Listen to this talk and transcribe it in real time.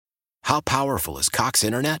How powerful is Cox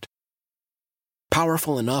Internet?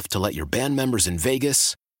 Powerful enough to let your band members in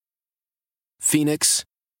Vegas, Phoenix,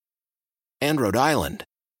 and Rhode Island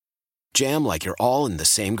jam like you're all in the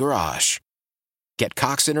same garage. Get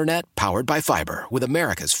Cox Internet powered by fiber with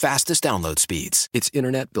America's fastest download speeds. It's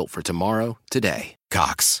internet built for tomorrow, today.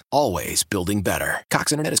 Cox, always building better.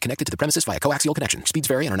 Cox Internet is connected to the premises via coaxial connection. Speeds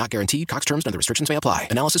vary and are not guaranteed. Cox terms and other restrictions may apply.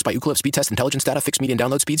 Analysis by Ookla Speed Test Intelligence Data. Fixed median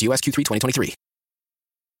download speeds. US Q3 2023.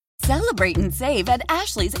 Celebrate and save at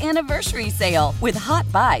Ashley's Anniversary Sale. With Hot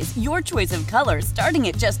Buys, your choice of colors starting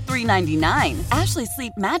at just $3.99. Ashley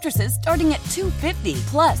Sleep mattresses starting at $2.50.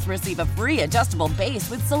 Plus, receive a free adjustable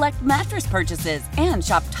base with select mattress purchases. And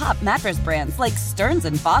shop top mattress brands like Stearns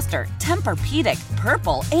 & Foster, Tempur-Pedic,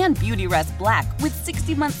 Purple, and Beautyrest Black with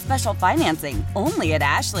 60-month special financing. Only at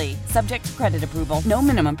Ashley. Subject to credit approval. No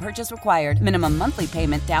minimum purchase required. Minimum monthly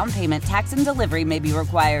payment, down payment, tax, and delivery may be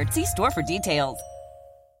required. See store for details.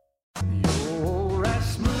 You're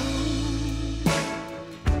as smooth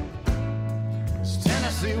as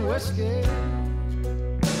Tennessee whiskey.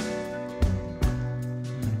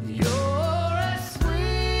 You're as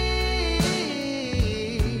sweet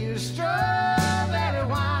as strawberry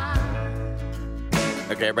wine.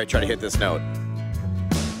 Okay, everybody try to hit this note.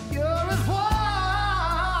 You're as warm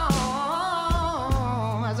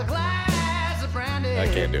as a glass of brandy. I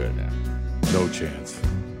can't do it now. No chance.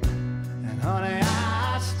 And honey,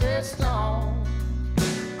 I stay strong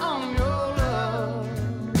on your love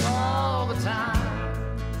all the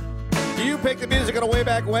time. You pick the music on a Way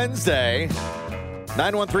Back Wednesday.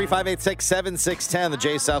 913-586-7610, the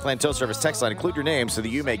Jay Southland Tow Service text line. Include your name so that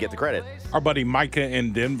you may get the credit. Our buddy Micah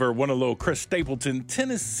in Denver won a little Chris Stapleton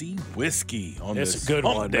Tennessee whiskey on this. It's a good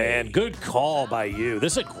one, man. Good call by you.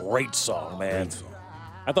 This is a great song, man. Great song.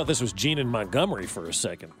 I thought this was Gene and Montgomery for a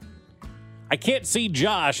second. I can't see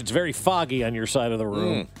Josh. It's very foggy on your side of the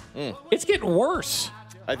room. It's getting worse.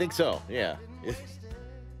 I think so, yeah.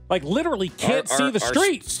 Like, literally can't see the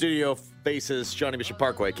street. Our studio faces Shawnee Mission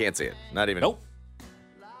Parkway. Can't see it. Not even. Nope.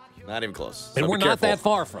 Not even close. And So we're be not careful. that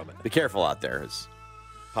far from it. Be careful out there, as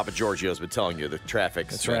Papa Giorgio's been telling you. The traffic.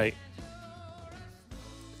 That's right.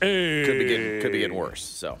 Could be getting worse.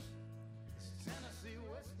 So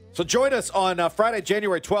join us on Friday,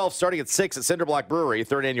 January 12th, starting at 6 at Cinderblock Brewery.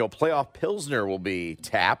 Third annual Playoff Pilsner will be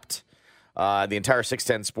tapped. The entire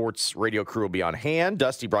 610 Sports radio crew will be on hand.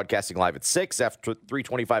 Dusty broadcasting live at 6. After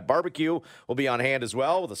 325 barbecue will be on hand as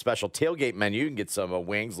well with a special tailgate menu. You can get some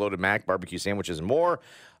wings, loaded mac, barbecue sandwiches, and more.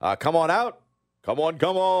 Come on out. Come on.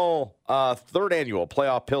 Third annual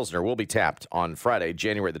Playoff Pilsner will be tapped on Friday,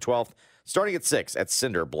 January the 12th, starting at 6 at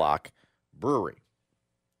Cinderblock Brewery.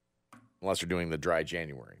 Unless you're doing the dry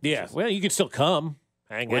January. Yeah, well, you can still come,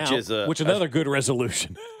 hang out. Which is another good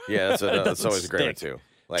resolution. Yeah, that's always a great one, too.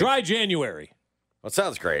 Like, dry January. Well, it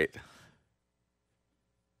sounds great.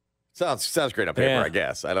 Sounds great on paper, Yeah. I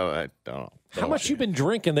guess. I don't know. How much you been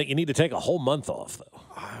drinking that you need to take a whole month off, though?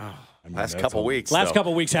 Last couple weeks. Last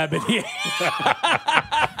couple weeks have been. Not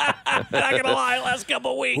gonna lie, last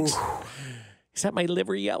couple weeks. Is that my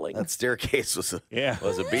liver yelling? That staircase was a B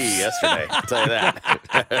yesterday. I'll tell you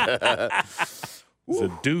that. It's a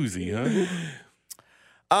doozy,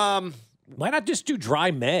 huh? Why not just do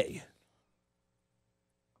dry May?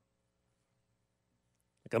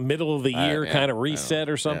 Like a middle of the year kind of reset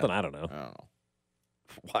or something? I don't know.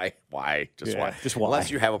 Why? Just why? Just why?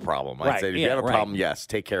 Unless you have a problem. I'd say if you have a problem, yes,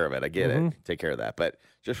 take care of it. I get it. Take care of that. But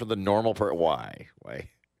just for the normal why?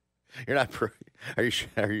 You're not. Are you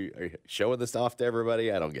showing this off to everybody?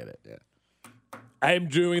 I don't get it. Yeah. I'm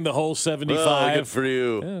doing the whole 75. Oh, good for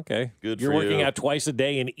you. Okay. Good You're for working you. out twice a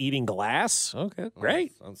day and eating glass? Okay,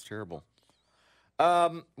 great. Sounds terrible.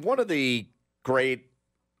 One of the great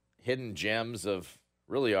hidden gems of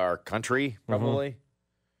really our country probably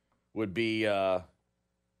would be the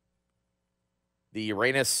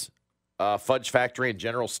Uranus Fudge Factory and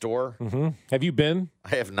General Store. Have you been?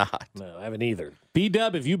 I have not. No, I haven't either.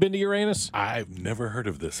 B-Dub, have you been to Uranus? I've never heard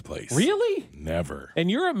of this place. Really? Never.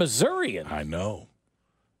 And you're a Missourian. I know.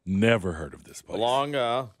 Never heard of this place. Along,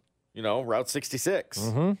 Route 66.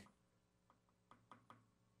 It's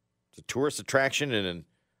a tourist attraction in an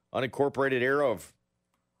unincorporated area of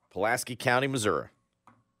Pulaski County, Missouri.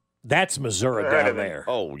 That's Missouri down there.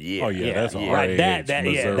 Oh, yeah. Oh, yeah. That's all right. right.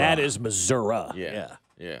 That is Missouri. Yeah.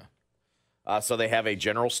 So they have a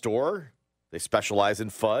general store. They specialize in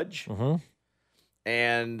fudge.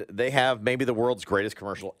 And they have maybe the world's greatest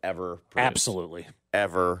commercial ever produced. Absolutely.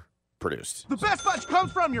 Ever produced. The best fudge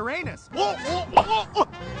comes from Uranus.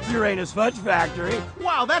 Uranus Fudge Factory.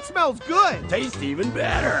 Wow, that smells good. Tastes even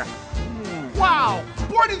better. Wow!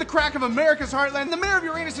 Born in the crack of America's heartland, the mayor of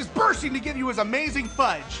Uranus is bursting to give you his amazing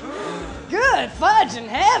fudge. Good fudge in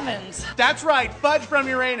heavens. That's right, fudge from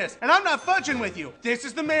Uranus. And I'm not fudging with you. This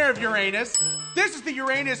is the mayor of Uranus. This is the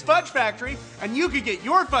Uranus Fudge Factory, and you can get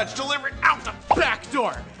your fudge delivered out the back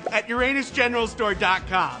door at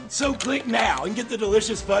UranusGeneralStore.com. So click now and get the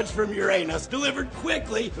delicious fudge from Uranus delivered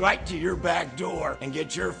quickly right to your back door and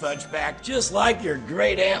get your fudge back just like your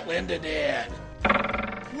great Aunt Linda did.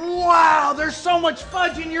 Wow, there's so much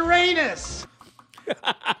fudge in Uranus.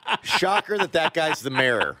 Shocker that guy's the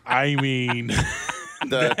mayor. I mean,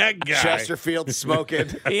 The that guy. Chesterfield smoking.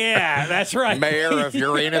 Yeah, that's right. Mayor of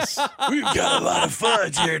Uranus. We've got a lot of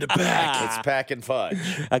fudge here to pack. It's packing fudge.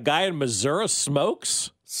 A guy in Missouri smokes?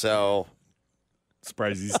 So,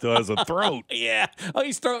 Surprised he still has a throat. Yeah. Oh,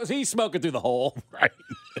 he's smoking through the hole. Right.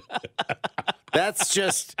 that's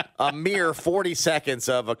just a mere 40 seconds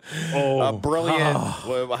of a brilliant,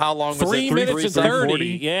 how long was 3 it? minutes and 30. 40?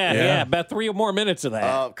 Yeah, about 3 or more minutes of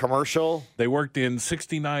that. Commercial. They worked in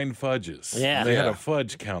 69 fudges. Yeah. They had Yeah. a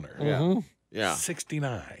fudge counter. Yeah.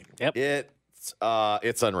 69. Yep.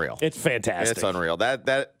 It's unreal. It's fantastic. It's unreal.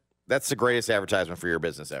 That's the greatest advertisement for your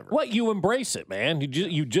business ever. What, you embrace it, man.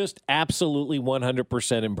 You just absolutely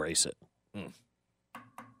 100% embrace it.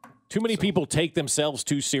 Too many people take themselves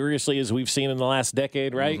too seriously, as we've seen in the last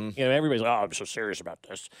decade, right? You know, everybody's like, oh, I'm so serious about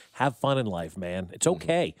this. Have fun in life, man. It's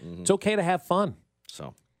okay. It's okay to have fun.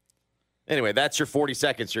 So, anyway, that's your 40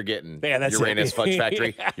 seconds you're getting. Yeah, that's Uranus it. Fudge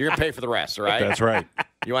Factory. You're going to pay for the rest, all right? That's right.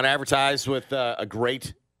 You want to advertise with a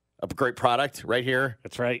great product right here?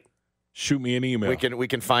 That's right. Shoot me an email. We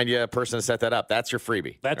can find you a person to set that up. That's your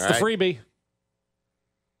freebie. That's all the right? freebie.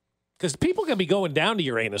 Because people can be going down to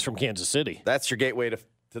Uranus from Kansas City. That's your gateway to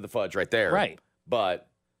the fudge right there. Right. But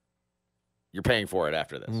you're paying for it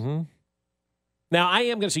after this. Now, I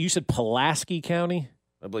am going to say, you said Pulaski County?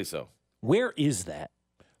 I believe so. Where is that?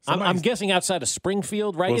 I'm guessing outside of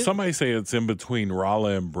Springfield, right? Well, somebody say it's in between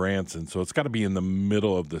Rolla and Branson, so it's got to be in the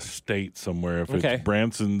middle of the state somewhere. If Okay. it's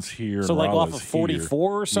Branson's here, So and like Rolla's off of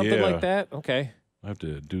 44 or something Yeah. like that? Okay. I have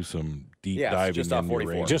to do some deep Yeah, diving. just off in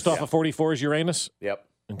 44. Uranus. Just off of 44 is Uranus? Yep.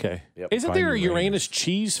 Okay. Yep. Isn't Find there a Uranus. Uranus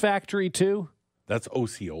cheese factory, too? That's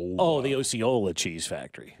Osceola. Oh, the Osceola cheese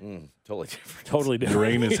factory. Totally different. Totally different.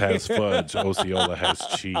 Uranus has fudge. Osceola has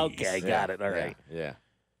cheese. Okay, got it. All right. Yeah.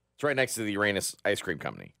 It's right next to the Uranus Ice Cream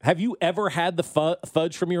Company. Have you ever had the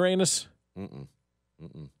fudge from Uranus?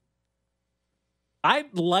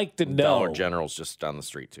 I'd like to know. Dollar General's just down the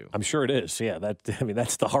street, too. I'm sure it is. Yeah,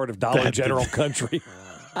 that's the heart of Dollar General country.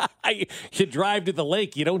 You drive to the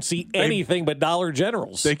lake, you don't see anything but Dollar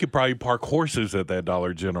Generals. They could probably park horses at that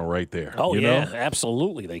Dollar General right there. Oh, you yeah, know?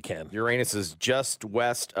 absolutely they can. Uranus is just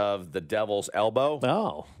west of the Devil's Elbow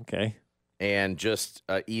Oh, okay. and just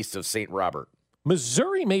east of St. Robert.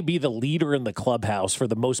 Missouri may be the leader in the clubhouse for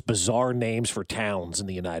the most bizarre names for towns in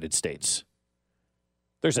the United States.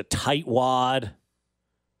 There's a Tightwad.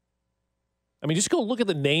 I mean, just go look at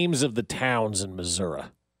the names of the towns in Missouri.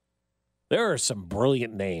 There are some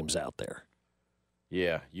brilliant names out there.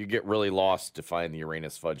 Yeah, you get really lost to find the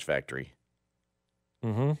Uranus Fudge Factory.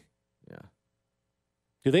 Mm-hmm. Yeah.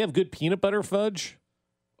 Do they have good peanut butter fudge?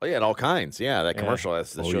 Oh, yeah, and all kinds. Yeah, that commercial that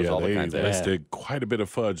shows all the they kinds of listed quite a bit of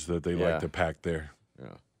fudge that they Yeah. like to pack there.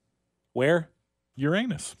 Yeah. Where?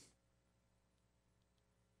 Uranus.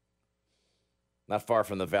 Not far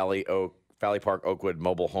from the Valley Park Oakwood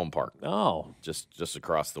Mobile Home Park. Oh. Just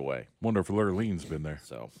across the way. Wonder if Lurleen's been there.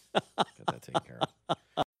 So, got that taken care of.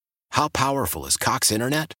 How powerful is Cox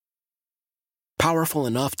Internet? Powerful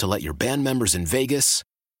enough to let your band members in Vegas,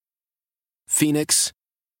 Phoenix,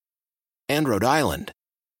 and Rhode Island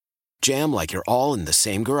jam like you're all in the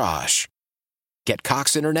same garage. Get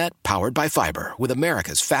Cox Internet powered by fiber with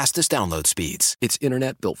America's fastest download speeds. It's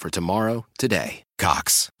internet built for tomorrow, today.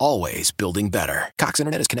 Cox, always building better. Cox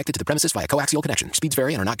Internet is connected to the premises via coaxial connection. Speeds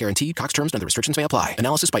vary and are not guaranteed. Cox terms and other restrictions may apply.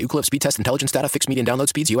 Analysis by Ookla Speed Test Intelligence Data. Fixed median download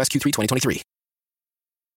speeds. US Q3 2023.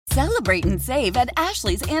 Celebrate and save at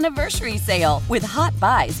Ashley's Anniversary Sale. With Hot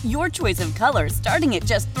Buys, your choice of colors starting at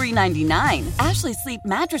just $3.99. Ashley Sleep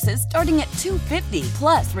mattresses starting at $2.50.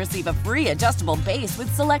 Plus, receive a free adjustable base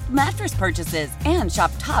with select mattress purchases. And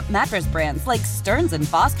shop top mattress brands like Stearns &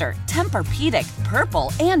 Foster, Tempur-Pedic,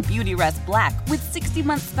 Purple, and Beautyrest Black with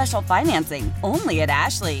 60-month special financing. Only at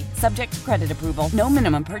Ashley. Subject to credit approval. No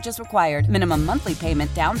minimum purchase required. Minimum monthly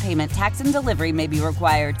payment, down payment, tax, and delivery may be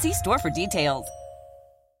required. See store for details.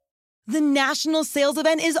 The national sales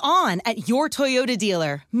event is on at your Toyota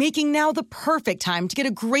dealer, making now the perfect time to get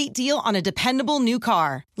a great deal on a dependable new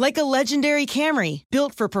car. Like a legendary Camry,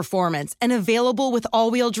 built for performance and available with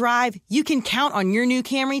all-wheel drive, you can count on your new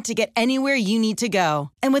Camry to get anywhere you need to go.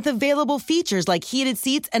 And with available features like heated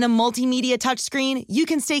seats and a multimedia touchscreen, you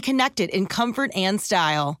can stay connected in comfort and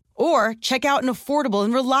style. Or check out an affordable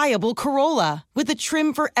and reliable Corolla with a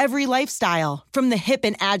trim for every lifestyle. From the hip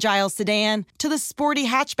and agile sedan to the sporty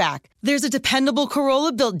hatchback, there's a dependable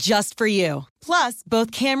Corolla built just for you. Plus,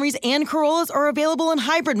 both Camrys and Corollas are available in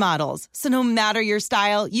hybrid models, so no matter your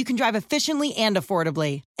style, you can drive efficiently and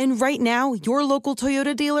affordably. And right now, your local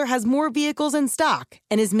Toyota dealer has more vehicles in stock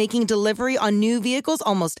and is making delivery on new vehicles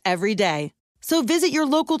almost every day. So visit your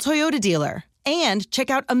local Toyota dealer. And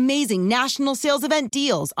check out amazing national sales event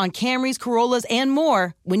deals on Camrys, Corollas, and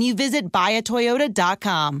more when you visit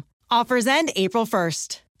buyatoyota.com. Offers end April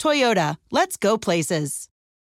 1st. Toyota, let's go places.